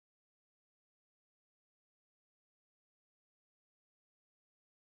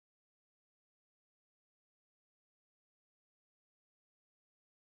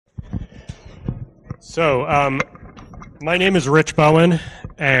My name is Rich Bowen,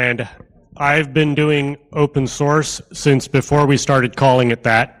 and I've been doing open source since before we started calling it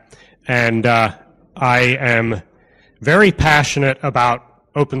that. And I am very passionate about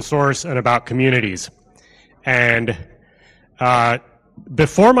open source and about communities. And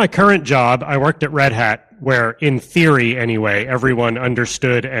before my current job, I worked at Red Hat, where in theory anyway, everyone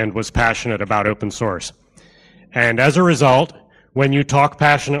understood and was passionate about open source. And as a result, when you talk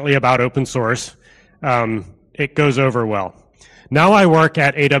passionately about open source, it goes over well. Now I work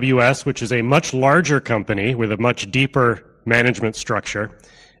at AWS, which is a much larger company with a much deeper management structure.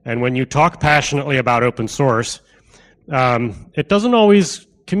 And when you talk passionately about open source, it doesn't always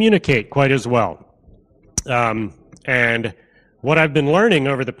communicate quite as well. And what I've been learning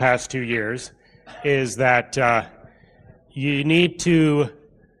over the past 2 years is that you need to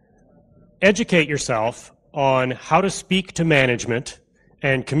educate yourself on how to speak to management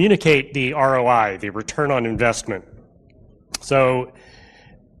and communicate the ROI, the return on investment. So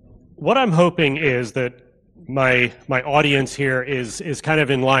what I'm hoping is that my audience here is kind of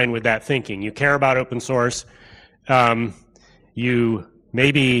in line with that thinking. You care about open source. You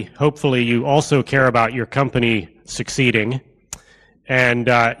maybe, hopefully, you also care about your company succeeding. And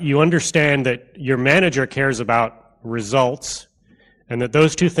you understand that your manager cares about results and that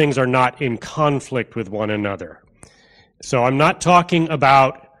those two things are not in conflict with one another. So I'm not talking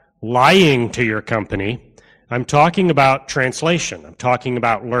about lying to your company. I'm talking about translation. I'm talking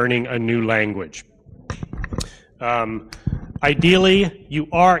about learning a new language. Ideally, you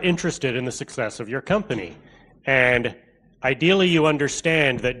are interested in the success of your company. And ideally, you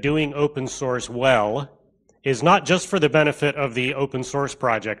understand that doing open source well is not just for the benefit of the open source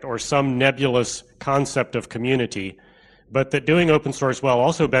project or some nebulous concept of community, but that doing open source well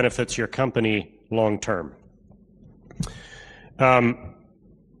also benefits your company long term.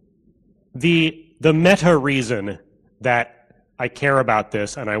 The meta reason that I care about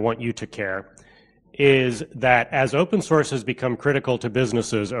this, and I want you to care, is that as open source has become critical to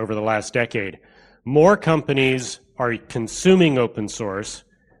businesses over the last decade, more companies are consuming open source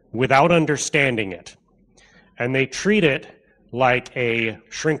without understanding it. And they treat it like a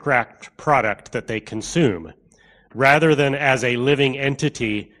shrink-wrapped product that they consume, rather than as a living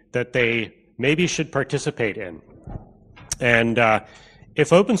entity that they maybe should participate in. And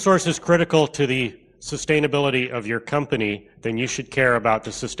if open source is critical to the sustainability of your company, then you should care about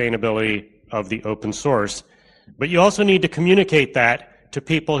the sustainability of the open source. But you also need to communicate that to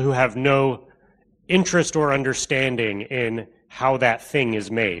people who have no interest or understanding in how that thing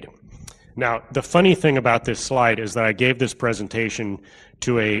is made. Now, the funny thing about this slide is that I gave this presentation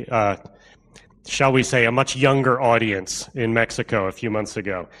to a shall we say, a much younger audience in Mexico a few months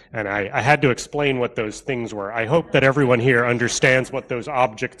ago. And I had to explain what those things were. I hope that everyone here understands what those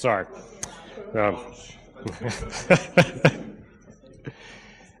objects are.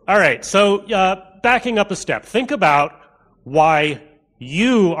 All right, so backing up a step, think about why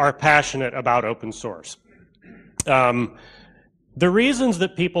you are passionate about open source. The reasons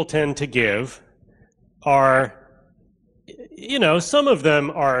that people tend to give are, some of them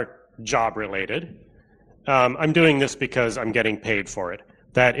are job related. I'm doing this because I'm getting paid for it.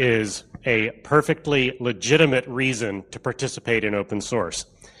 That is a perfectly legitimate reason to participate in open source.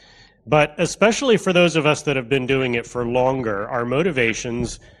 But especially for those of us that have been doing it for longer, our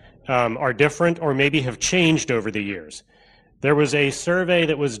motivations are different or maybe have changed over the years. There was a survey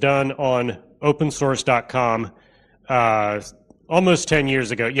that was done on opensource.com almost 10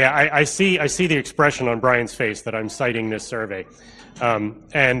 years ago. Yeah, I see the expression on Brian's face that I'm citing this survey.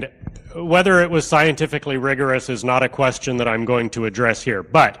 And whether it was scientifically rigorous is not a question that I'm going to address here.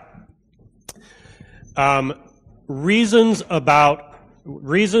 But reasons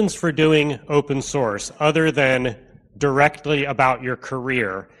for doing open source other than directly about your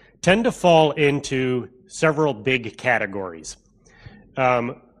career tend to fall into several big categories.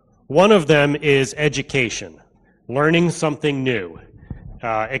 One of them is education, learning something new,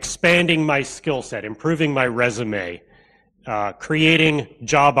 expanding my skill set, improving my resume, creating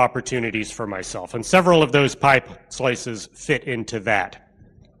job opportunities for myself, and several of those pie slices fit into that.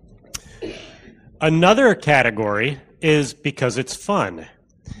 Another category is because it's fun.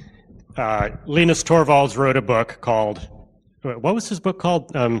 Linus Torvalds wrote a book called, what was his book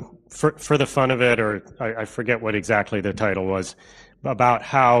called? For the Fun of It, or I forget what exactly the title was, about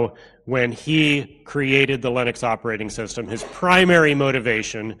how when he created the Linux operating system, his primary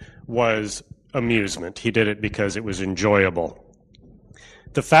motivation was amusement. He did it because it was enjoyable.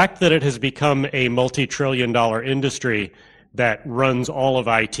 The fact that it has become a multi-trillion-dollar industry that runs all of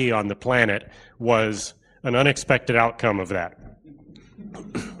IT on the planet was an unexpected outcome of that.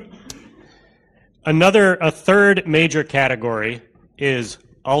 A third major category is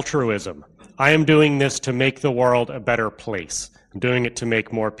altruism. I am doing this to make the world a better place. I'm doing it to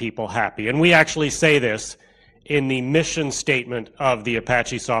make more people happy. And we actually say this in the mission statement of the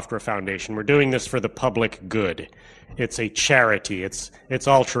Apache Software Foundation. We're doing this for the public good. It's a charity. It's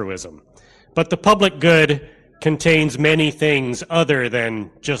altruism. But the public good contains many things other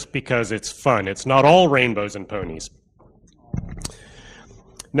than just because it's fun. It's not all rainbows and ponies.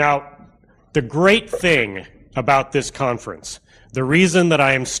 Now, the great thing about this conference, the reason that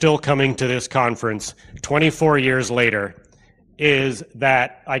I am still coming to this conference 24 years later, is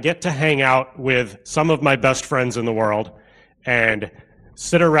that I get to hang out with some of my best friends in the world and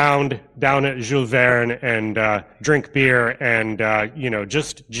sit around down at Jules Verne and drink beer and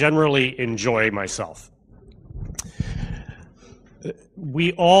just generally enjoy myself.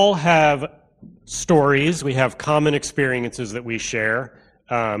 We all have stories, we have common experiences that we share.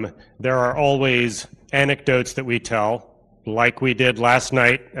 There are always anecdotes that we tell, like we did last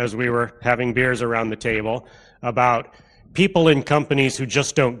night as we were having beers around the table, about people in companies who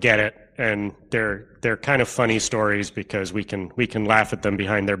just don't get it, and they're kind of funny stories because we can laugh at them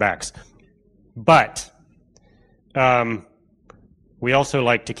behind their backs. But we also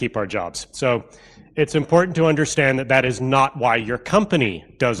like to keep our jobs. So it's important to understand that that is not why your company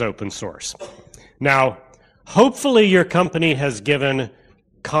does open source. Now, hopefully your company has given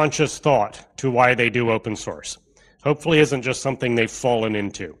conscious thought to why they do open source. Hopefully it isn't just something they've fallen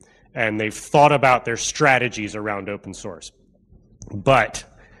into, and they've thought about their strategies around open source. But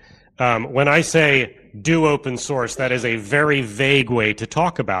when I say do open source, that is a very vague way to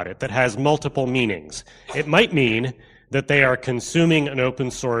talk about it that has multiple meanings. It might mean that they are consuming an open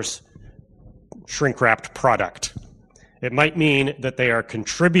source shrink-wrapped product. It might mean that they are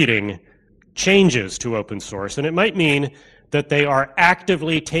contributing changes to open source, and it might mean that they are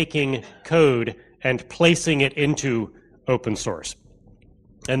actively taking code and placing it into open source.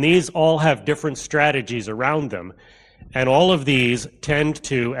 And these all have different strategies around them, and all of these tend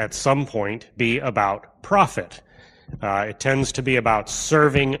to, at some point, be about profit. It tends to be about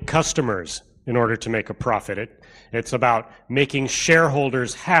serving customers in order to make a profit. It's about making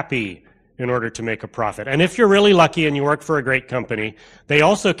shareholders happy in order to make a profit. And if you're really lucky and you work for a great company, they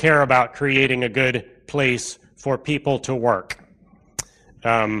also care about creating a good place for people to work.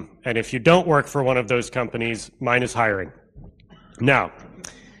 And if you don't work for one of those companies, mine is hiring. Now,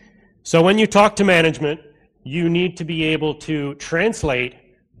 so when you talk to management, you need to be able to translate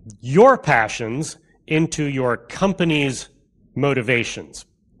your passions into your company's motivations.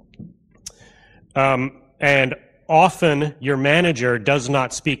 And often your manager does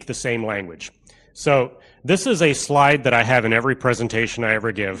not speak the same language. So this is a slide that I have in every presentation I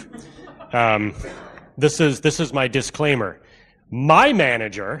ever give. This is my disclaimer. My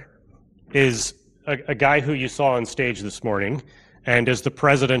manager is a guy who you saw on stage this morning and is the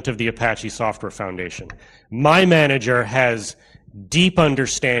president of the Apache Software Foundation. My manager has deep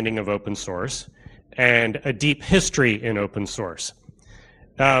understanding of open source and a deep history in open source.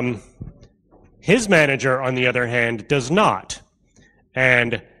 His manager, on the other hand, does not.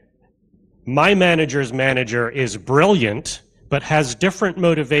 And my manager's manager is brilliant, but has different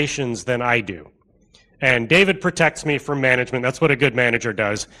motivations than I do. And David protects me from management. That's what a good manager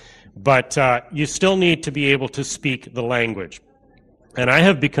does. But you still need to be able to speak the language. And I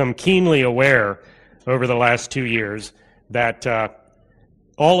have become keenly aware over the last 2 years that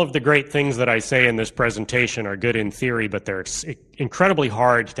all of the great things that I say in this presentation are good in theory, but they're incredibly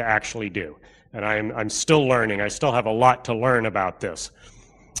hard to actually do. And I'm still learning. I still have a lot to learn about this.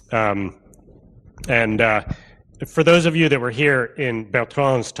 For those of you that were here in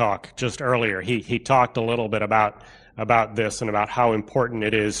Bertrand's talk just earlier, he talked a little bit about this and about how important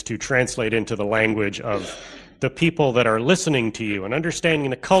it is to translate into the language of the people that are listening to you and understanding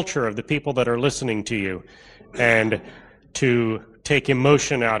the culture of the people that are listening to you, and to take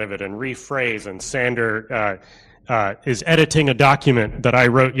emotion out of it and rephrase. And Sander is editing a document that I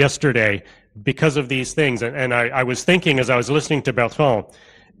wrote yesterday because of these things. And I was thinking as I was listening to Bertrand,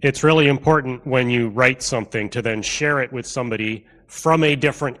 it's really important when you write something to then share it with somebody from a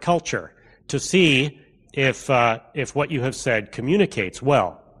different culture to see if what you have said communicates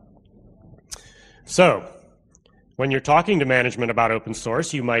well. So, when you're talking to management about open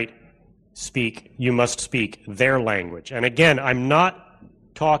source, you must speak their language. And again, I'm not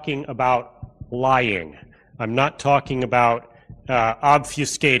talking about lying. I'm not talking about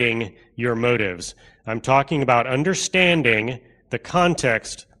obfuscating your motives. I'm talking about understanding the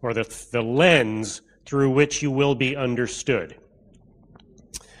context or the lens through which you will be understood.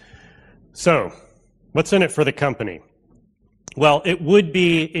 So, what's in it for the company? Well, it would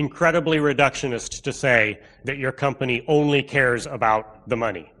be incredibly reductionist to say that your company only cares about the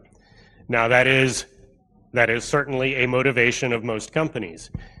money. Now, that is certainly a motivation of most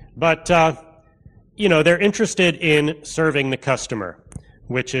companies. But, they're interested in serving the customer,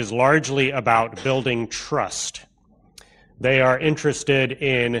 which is largely about building trust. They are interested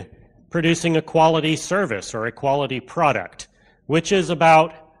in producing a quality service or a quality product, which is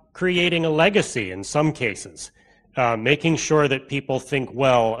about creating a legacy in some cases, making sure that people think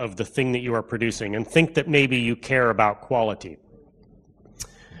well of the thing that you are producing and think that maybe you care about quality.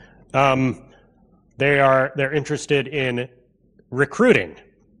 They're interested in recruiting.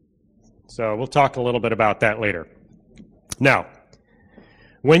 So we'll talk a little bit about that later. Now,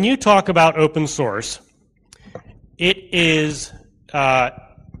 when you talk about open source, it's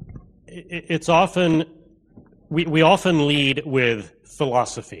often, we often lead with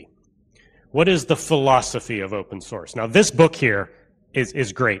philosophy. What is the philosophy of open source? Now, this book here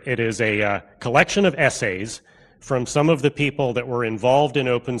is great. It is a collection of essays from some of the people that were involved in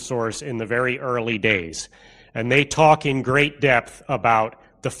open source in the very early days. And they talk in great depth about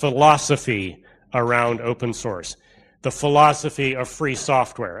the philosophy around open source, the philosophy of free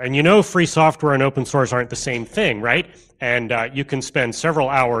software. And free software and open source aren't the same thing, right? And you can spend several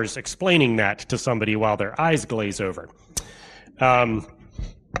hours explaining that to somebody while their eyes glaze over.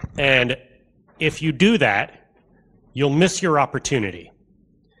 And if you do that, you'll miss your opportunity.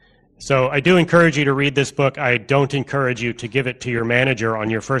 So I do encourage you to read this book. I don't encourage you to give it to your manager on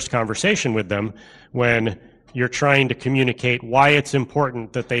your first conversation with them when you're trying to communicate why it's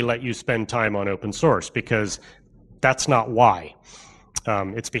important that they let you spend time on open source, because that's not why.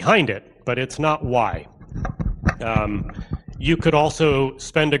 It's behind it, but it's not why. You could also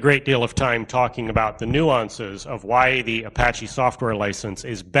spend a great deal of time talking about the nuances of why the Apache software license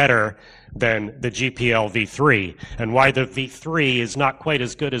is better than the GPL v3, and why the v3 is not quite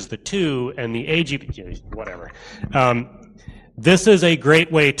as good as the 2 and the AGP, whatever. This is a great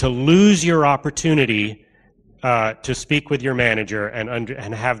way to lose your opportunity to speak with your manager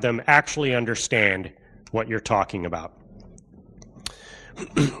and have them actually understand what you're talking about.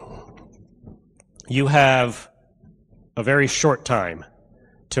 You have a very short time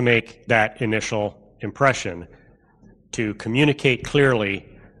to make that initial impression, to communicate clearly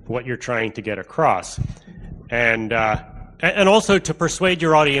what you're trying to get across, and also to persuade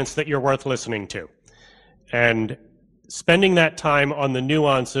your audience that you're worth listening to. And spending that time on the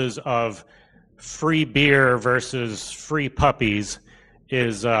nuances of free beer versus free puppies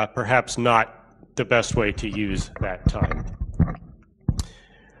is perhaps not the best way to use that time.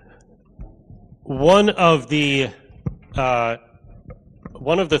 One of the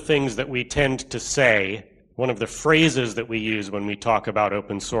things that we tend to say, one of the phrases that we use when we talk about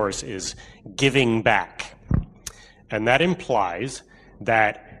open source is giving back. And that implies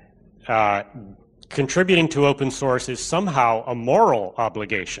that contributing to open source is somehow a moral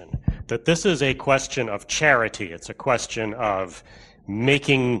obligation, that this is a question of charity. It's a question of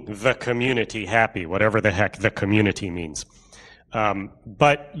making the community happy, whatever the heck the community means.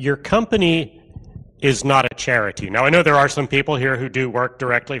 But your company is not a charity. Now, I know there are some people here who do work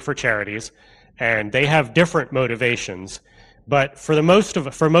directly for charities, and they have different motivations. But for most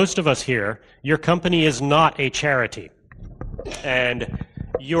of us here, your company is not a charity. And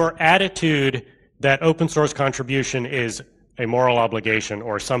your attitude that open source contribution is a moral obligation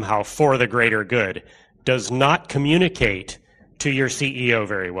or somehow for the greater good does not communicate to your CEO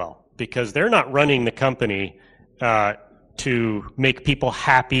very well, because they're not running the company to make people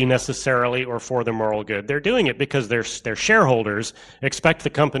happy necessarily or for the moral good. They're doing it because their shareholders expect the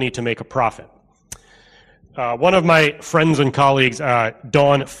company to make a profit. One of my friends and colleagues,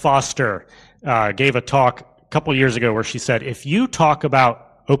 Dawn Foster, gave a talk a couple years ago where she said, if you talk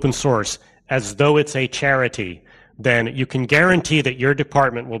about open source as though it's a charity, then you can guarantee that your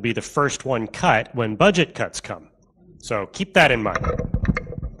department will be the first one cut when budget cuts come. So keep that in mind.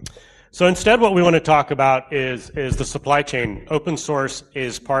 So instead, what we want to talk about is the supply chain. Open source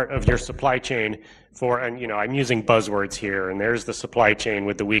is part of your supply chain and I'm using buzzwords here, and there's the supply chain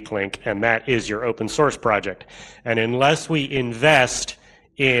with the weak link, and that is your open source project. And unless we invest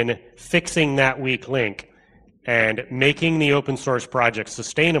in fixing that weak link and making the open source project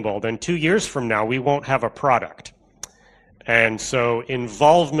sustainable, then 2 years from now, we won't have a product. And so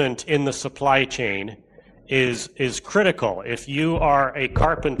involvement in the supply chain is critical. If you are a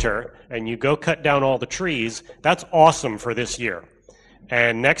carpenter and you go cut down all the trees, that's awesome for this year.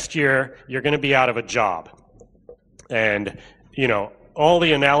 And next year, you're going to be out of a job. And, all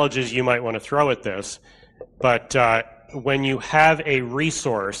the analogies you might want to throw at this, but when you have a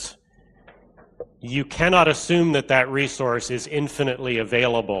resource, you cannot assume that that resource is infinitely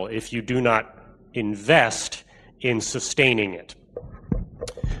available if you do not invest in sustaining it.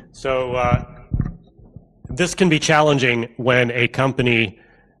 So this can be challenging when a company,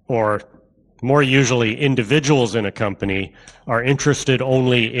 or more usually individuals in a company, are interested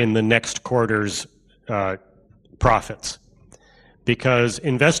only in the next quarter's profits. Because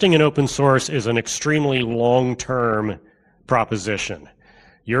investing in open source is an extremely long-term proposition.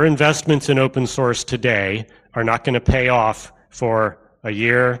 Your investments in open source today are not going to pay off for a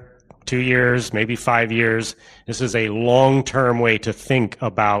year, 2 years, maybe 5 years. This is a long-term way to think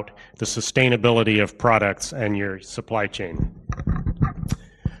about the sustainability of products and your supply chain.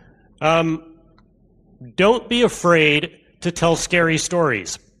 Don't be afraid to tell scary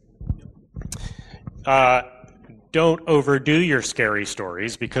stories. Don't overdo your scary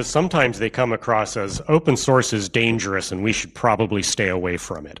stories, because sometimes they come across as open source is dangerous and we should probably stay away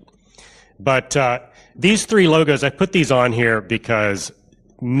from it. But these 3 logos, I put these on here because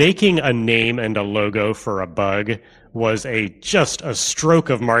making a name and a logo for a bug was just a stroke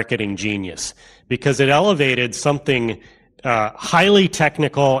of marketing genius, because it elevated something highly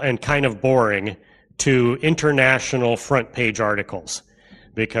technical and kind of boring to international front page articles,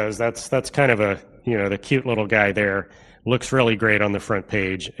 because that's kind of a, the cute little guy there looks really great on the front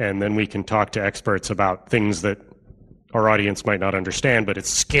page, and then we can talk to experts about things that our audience might not understand, but it's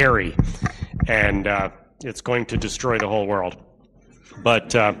scary, and it's going to destroy the whole world.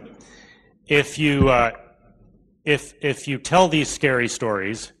 But if you tell these scary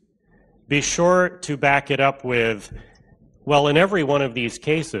stories, be sure to back it up with, well, in every one of these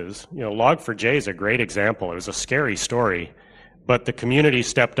cases, Log4j is a great example. It was a scary story, but the community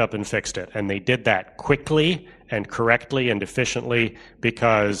stepped up and fixed it, and they did that quickly and correctly and efficiently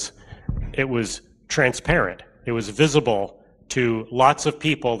because it was transparent. It was visible to lots of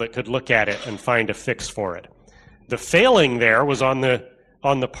people that could look at it and find a fix for it. The failing there was on the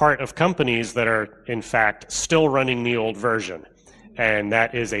part of companies that are, in fact, still running the old version, and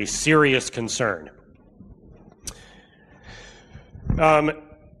that is a serious concern.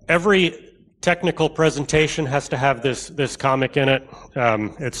 Every technical presentation has to have this comic in it.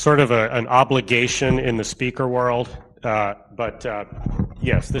 It's sort of an obligation in the speaker world, but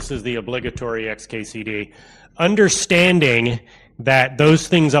yes, this is the obligatory XKCD. Understanding that those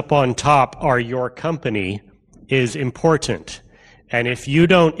things up on top are your company is important, and if you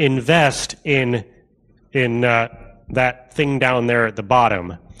don't invest in that thing down there at the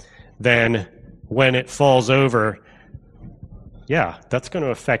bottom, then when it falls over, yeah, that's going to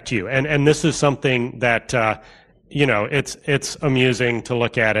affect you. And this is something that, it's amusing to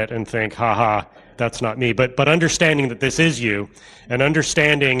look at it and think, haha, that's not me. But understanding that this is you, and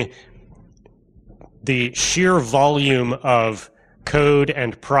understanding the sheer volume of code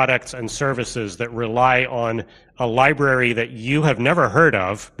and products and services that rely on a library that you have never heard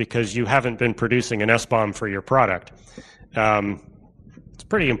of because you haven't been producing an SBOM for your product. It's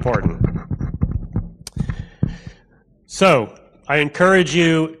pretty important. So I encourage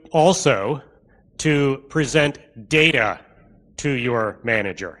you also to present data to your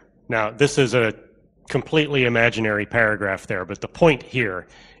manager. Now, this is a completely imaginary paragraph there, but the point here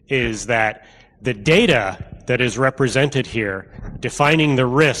is that the data that is represented here, defining the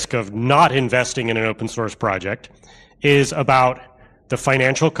risk of not investing in an open source project, is about the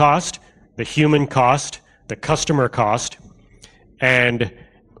financial cost, the human cost, the customer cost. And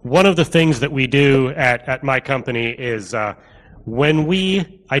one of the things that we do at my company is when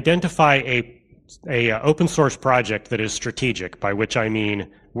we identify a open source project that is strategic, by which I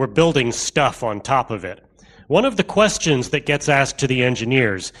mean we're building stuff on top of it, one of the questions that gets asked to the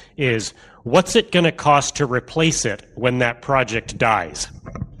engineers is, what's it going to cost to replace it when that project dies?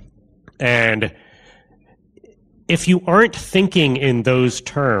 And if you aren't thinking in those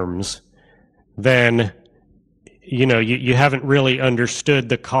terms, then you haven't really understood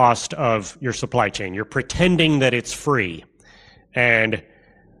the cost of your supply chain. You're pretending that it's free. And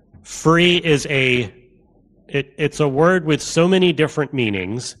free is it's a word with so many different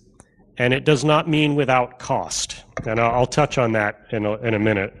meanings, and it does not mean without cost. And I'll touch on that in a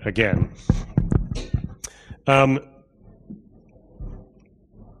minute again. The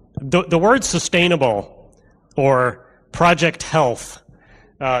word sustainable or project health,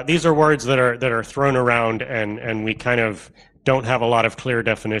 these are words that are thrown around, and we kind of don't have a lot of clear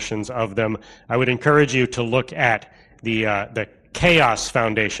definitions of them. I would encourage you to look at the Chaos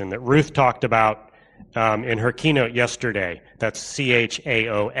Foundation that Ruth talked about in her keynote yesterday. That's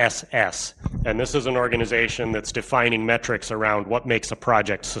CHAOSS. And this is an organization that's defining metrics around what makes a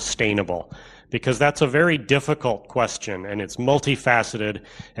project sustainable. Because that's a very difficult question, and it's multifaceted,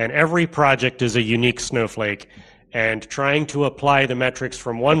 and every project is a unique snowflake, and trying to apply the metrics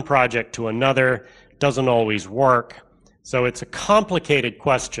from one project to another doesn't always work. So it's a complicated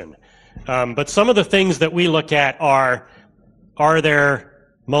question. But some of the things that we look at are there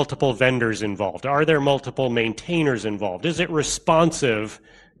multiple vendors involved? Are there multiple maintainers involved? Is it responsive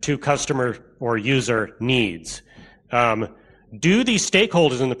to customer or user needs? Do these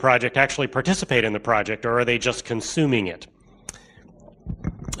stakeholders in the project actually participate in the project, or are they just consuming it?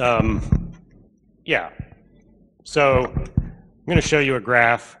 Yeah. So I'm going to show you a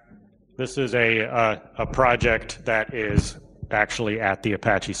graph. This is a project that is actually at the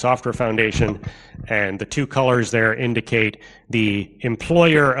Apache Software Foundation, and the two colors there indicate the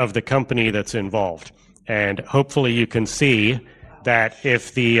employer of the company that's involved. And hopefully you can see that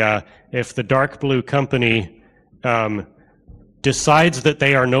if the dark blue company decides that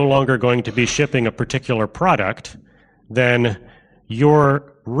they are no longer going to be shipping a particular product, then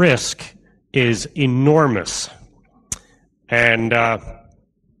your risk is enormous. And the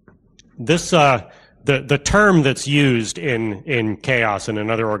term that's used in chaos and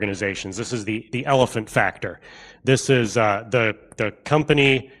in other organizations, this is the elephant factor. This is the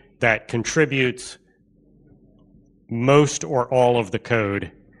company that contributes most or all of the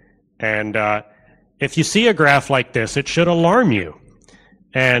code. And if you see a graph like this, it should alarm you.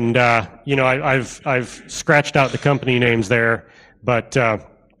 And you know, I've scratched out the company names there, but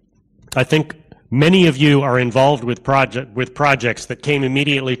I think many of you are involved with projects that came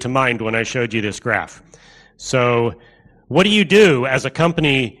immediately to mind when I showed you this graph. So what do you do as a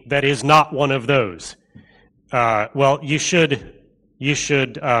company that is not one of those? Well, you should use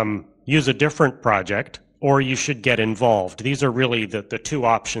a different project, or you should get involved. These are really the two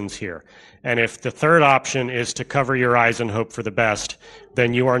options here. And if the third option is to cover your eyes and hope for the best,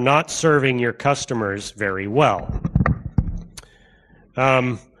 then you are not serving your customers very well.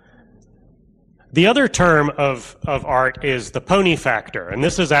 The other term of art is the pony factor, and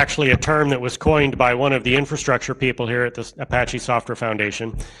this is actually a term that was coined by one of the infrastructure people here at the Apache Software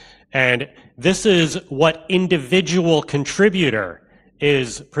Foundation, and this is what individual contributor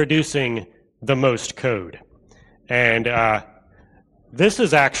is producing the most code. And this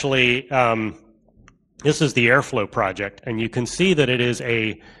is actually, this is the Airflow project, and you can see that it is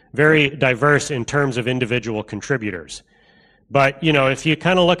a very diverse in terms of individual contributors. But, you know, if you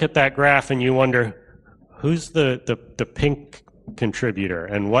kind of look at that graph and you wonder, who's the pink contributor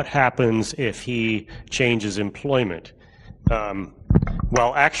and what happens if he changes employment?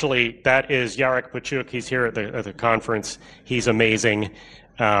 Well, actually, that is Jarek Pachuk. He's here at the conference. He's amazing.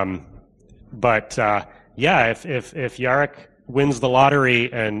 But yeah, if Jarek wins the lottery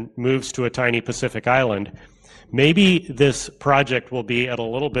and moves to a tiny Pacific island, maybe this project will be at a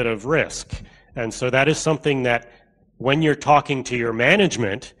little bit of risk. And so that is something that when you're talking to your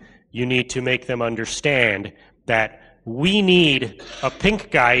management, you need to make them understand that we need a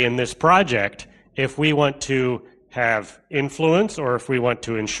pink guy in this project if we want to have influence or if we want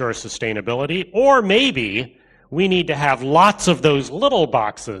to ensure sustainability, or maybe we need to have lots of those little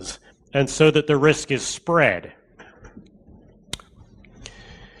boxes, and so that the risk is spread.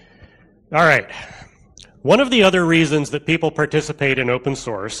 All right. One of the other reasons that people participate in open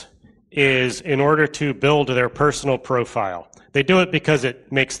source is in order to build their personal profile. They do it because it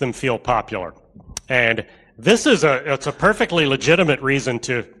makes them feel popular. And this is it's a perfectly legitimate reason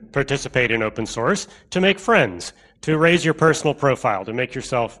to participate in open source, to make friends, to raise your personal profile, to make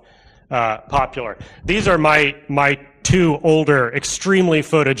yourself popular. These are my two older, extremely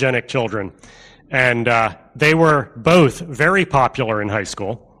photogenic children. And they were both very popular in high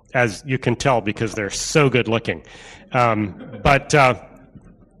school, as you can tell because they're so good looking.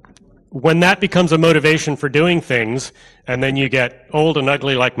 When that becomes a motivation for doing things, and then you get old and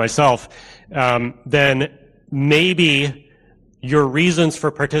ugly like myself, then maybe your reasons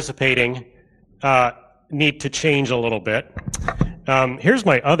for participating need to change a little bit. Here's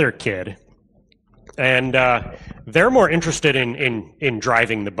my other kid, and they're more interested in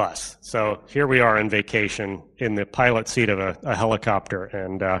driving the bus. So here we are on vacation in the pilot seat of a helicopter,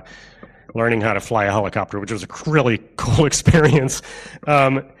 and learning how to fly a helicopter, which was a really cool experience.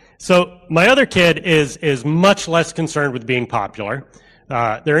 So my other kid is much less concerned with being popular.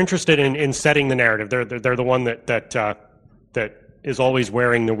 They're interested in setting the narrative. They're the one that is always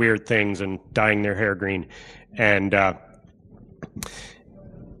wearing the weird things and dyeing their hair green. And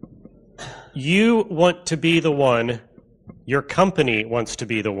you want to be the one, your company wants to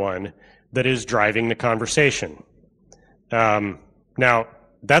be the one that is driving the conversation. Now,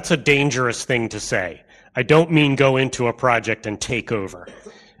 that's a dangerous thing to say. I don't mean go into a project and take over.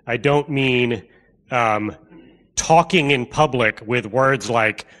 I don't mean talking in public with words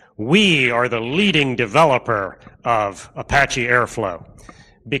like, we are the leading developer of Apache Airflow,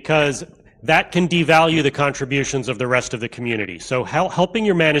 because that can devalue the contributions of the rest of the community. So helping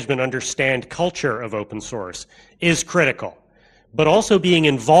your management understand culture of open source is critical, but also being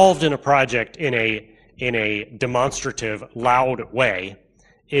involved in a project in a demonstrative, loud way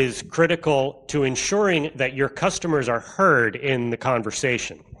is critical to ensuring that your customers are heard in the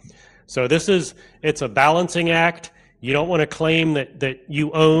conversation. So it's a balancing act. You don't want to claim that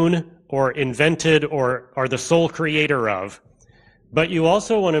you own or invented or are the sole creator of, but you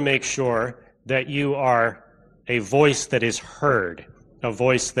also want to make sure that you are a voice that is heard, a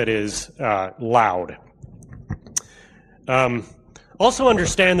voice that is loud. Also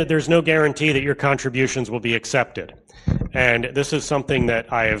understand that there's no guarantee that your contributions will be accepted. And this is something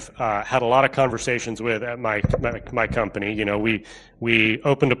that I have had a lot of conversations with at my company. You know, we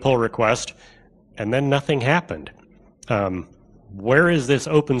opened a pull request, and then nothing happened. Where is this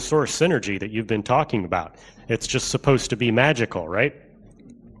open source synergy that you've been talking about? It's just supposed to be magical, right?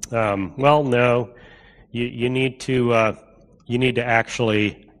 Well, no. You need to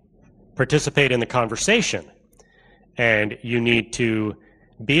actually participate in the conversation, and you need to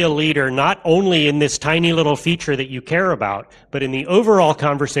be a leader not only in this tiny little feature that you care about, but in the overall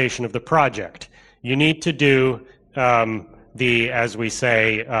conversation of the project. You need to do as we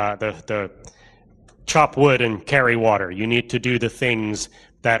say, the chop wood and carry water. You need to do the things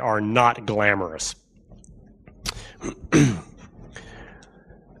that are not glamorous.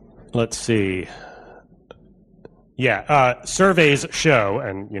 Let's see. Yeah, surveys show,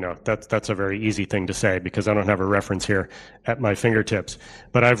 and you know that's a very easy thing to say because I don't have a reference here at my fingertips.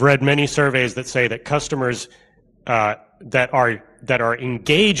 But I've read many surveys that say that customers that are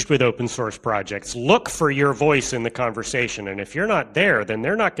engaged with open source projects look for your voice in the conversation, and if you're not there, then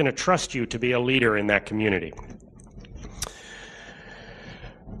they're not going to trust you to be a leader in that community.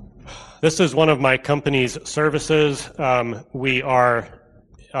 This is one of my company's services. We are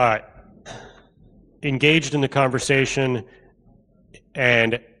engaged in the conversation,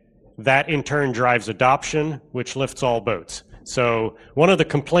 and that in turn drives adoption, which lifts all boats. So one of the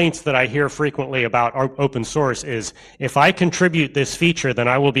complaints that I hear frequently about open source is, if I contribute this feature, then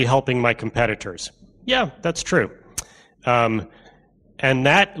I will be helping my competitors. Yeah, that's true. And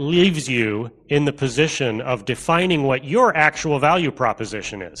that leaves you in the position of defining what your actual value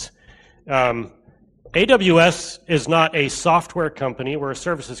proposition is. AWS is not a software company, we're a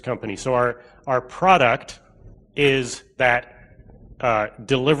services company. So our product is that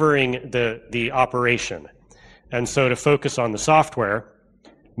delivering the operation. And so to focus on the software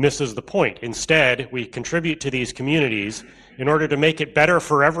misses the point. Instead, we contribute to these communities in order to make it better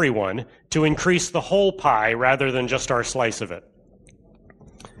for everyone, to increase the whole pie rather than just our slice of it.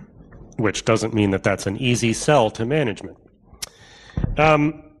 Which doesn't mean that that's an easy sell to management.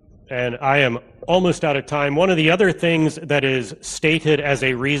 And I am almost out of time. One of the other things that is stated as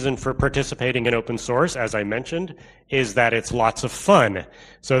a reason for participating in open source, as I mentioned, is that it's lots of fun.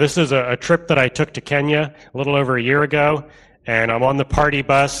 So this is a trip that I took to Kenya a little over a year ago, and I'm on the party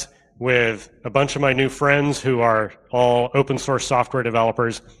bus with a bunch of my new friends who are all open source software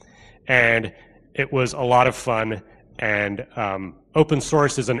developers, and it was a lot of fun. And open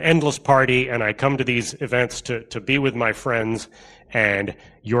source is an endless party, and I come to these events to be with my friends, and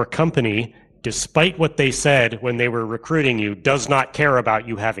your company, despite what they said when they were recruiting you, does not care about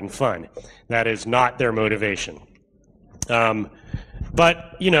you having fun. That is not their motivation.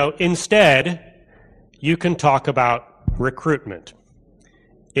 But, you know, instead, you can talk about recruitment.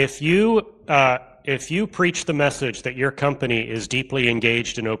 If you preach the message that your company is deeply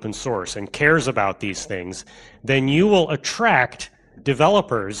engaged in open source and cares about these things, then you will attract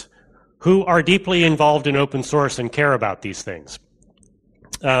developers who are deeply involved in open source and care about these things.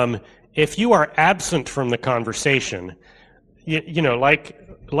 If you are absent from the conversation, you know,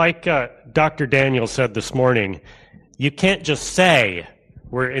 like Dr. Daniel said this morning, you can't just say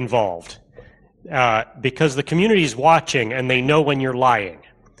we're involved because the community is watching and they know when you're lying.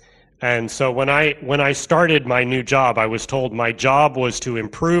 And so when I started my new job, I was told my job was to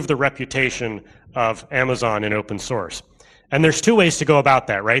improve the reputation of Amazon in open source. And there's two ways to go about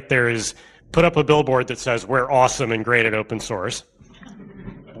that, right? There is put up a billboard that says we're awesome and great at open source,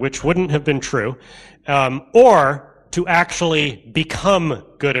 which wouldn't have been true, or to actually become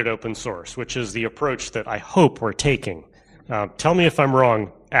good at open source, which is the approach that I hope we're taking. Tell me if I'm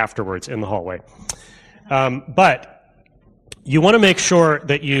wrong afterwards in the hallway. But you want to make sure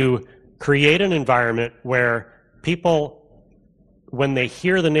that you create an environment where people, when they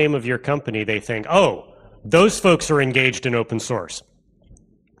hear the name of your company, they think, oh, those folks are engaged in open source.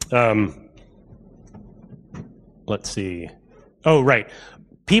 Let's see. Oh, right.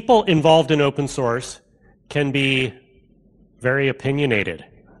 People involved in open source can be very opinionated.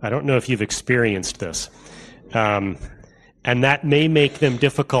 I don't know if you've experienced this. And that may make them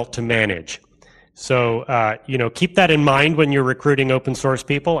difficult to manage. So, keep that in mind when you're recruiting open source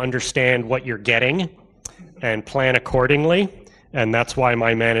people. Understand what you're getting and plan accordingly. And that's why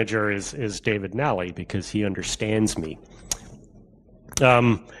my manager is David Nally, because he understands me.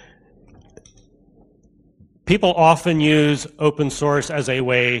 People often use open source as a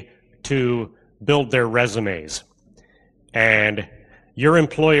way to build their resumes. And your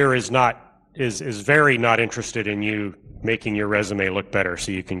employer is very not interested in you making your resume look better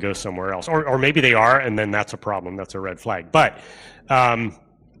so you can go somewhere else. Or maybe they are, and then that's a problem. That's a red flag. But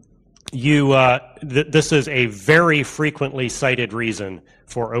this is a very frequently cited reason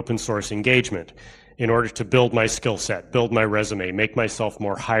for open source engagement in order to build my skill set, build my resume, make myself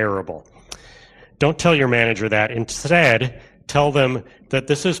more hireable. Don't tell your manager that. Instead, tell them that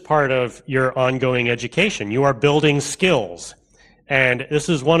this is part of your ongoing education. You are building skills. And this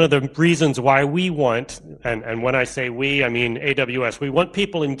is one of the reasons why we want, and when I say we, I mean AWS, we want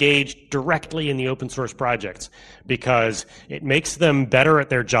people engaged directly in the open source projects because it makes them better at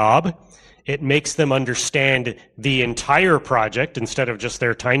their job. It makes them understand the entire project instead of just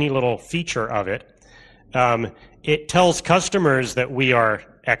their tiny little feature of it. It tells customers that we are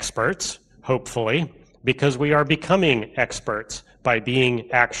experts, hopefully, because we are becoming experts by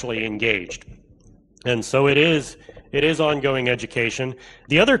being actually engaged. And so it is ongoing education.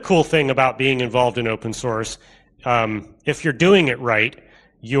 The other cool thing about being involved in open source, if you're doing it right,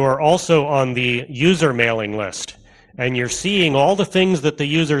 you're also on the user mailing list, and you're seeing all the things that the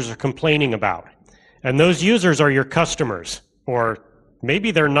users are complaining about. And those users are your customers, or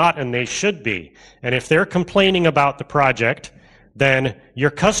maybe they're not and they should be. And if they're complaining about the project, then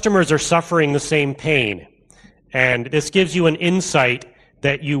your customers are suffering the same pain. And this gives you an insight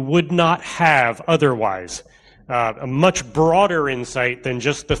that you would not have otherwise. A much broader insight than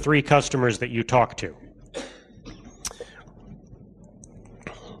just the 3 customers that you talk to.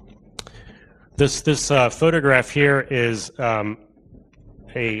 This photograph here is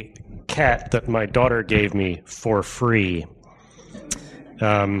a cat that my daughter gave me for free.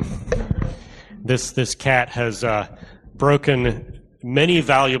 This cat has broken many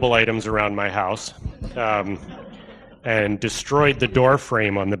valuable items around my house. And destroyed the door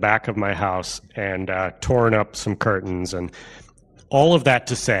frame on the back of my house and torn up some curtains. And all of that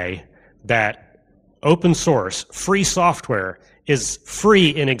to say that open source, free software, is free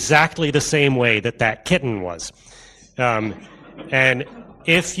in exactly the same way that that kitten was. And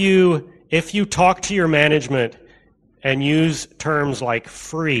if you talk to your management and use terms like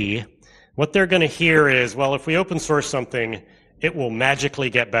free, what they're going to hear is, well, if we open source something, it will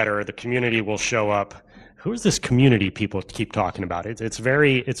magically get better, the community will show up. Who is this community people keep talking about? It's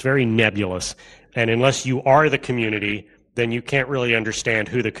very nebulous, and unless you are the community, then you can't really understand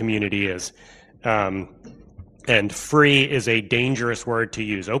who the community is. And free is a dangerous word to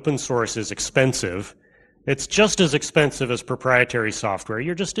use. Open source is expensive. It's just as expensive as proprietary software.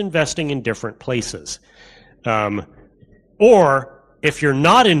 You're just investing in different places. Or if you're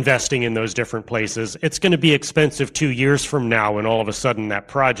not investing in those different places, it's going to be expensive 2 years from now when all of a sudden that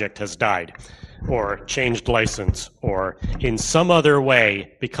project has died, or changed license, or in some other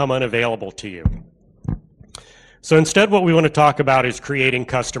way become unavailable to you. So instead, what we want to talk about is creating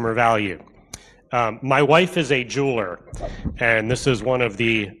customer value. My wife is a jeweler, and this is one of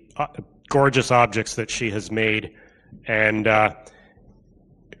the gorgeous objects that she has made. And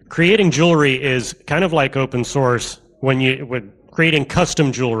creating jewelry is kind of like open source. Creating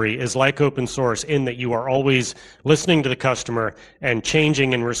custom jewelry is like open source in that you are always listening to the customer and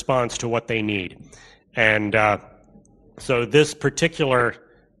changing in response to what they need. And so this particular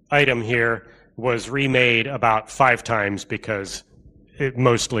item here was remade about 5 times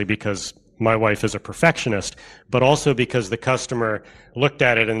mostly because my wife is a perfectionist, but also because the customer looked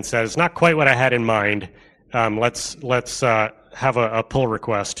at it and says, not quite what I had in mind. Let's have a pull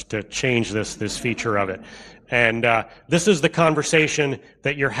request to change this feature of it. And this is the conversation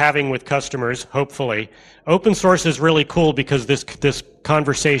that you're having with customers, hopefully. Open source is really cool because this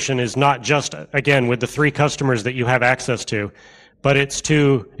conversation is not just, again, with the 3 customers that you have access to, but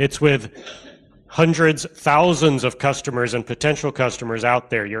it's with hundreds, thousands of customers and potential customers out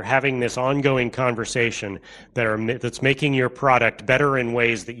there. You're having this ongoing conversation that's making your product better in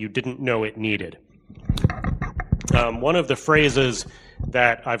ways that you didn't know it needed. One of the phrases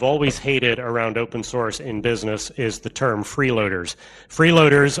that I've always hated around open source in business is the term freeloaders.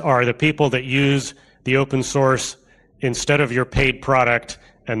 Freeloaders are the people that use the open source instead of your paid product,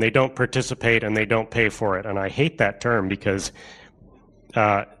 and they don't participate and they don't pay for it. And I hate that term because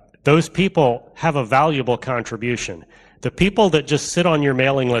those people have a valuable contribution. The people that just sit on your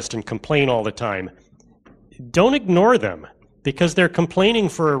mailing list and complain all the time, don't ignore them because they're complaining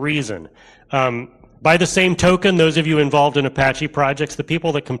for a reason. By the same token, those of you involved in Apache projects, the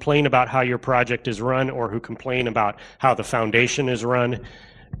people that complain about how your project is run or who complain about how the foundation is run,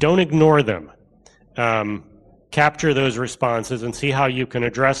 don't ignore them. Capture those responses and see how you can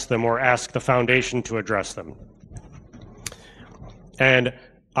address them or ask the foundation to address them. And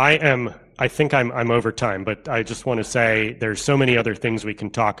I think I'm over time, but I just want to say there's so many other things we can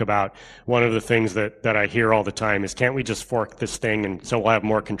talk about. One of the things that I hear all the time is, can't we just fork this thing and so we'll have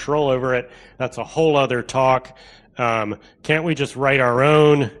more control over it? That's a whole other talk. Can't we just write our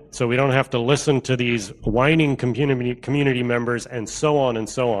own so we don't have to listen to these whining community members, and so on and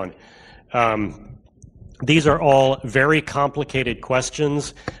so on. These are all very complicated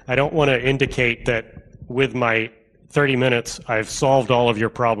questions. I don't want to indicate that with my 30 minutes, I've solved all of your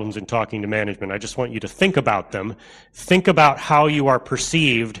problems in talking to management. I just want you to think about them. Think about how you are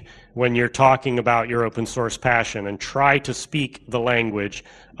perceived when you're talking about your open source passion, and try to speak the language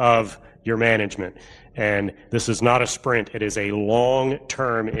of your management. And this is not a sprint, it is a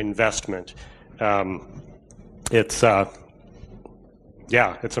long-term investment. It's a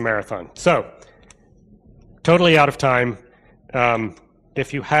marathon. So, totally out of time.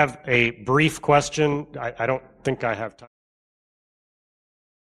 If you have a brief question, I don't think I have time.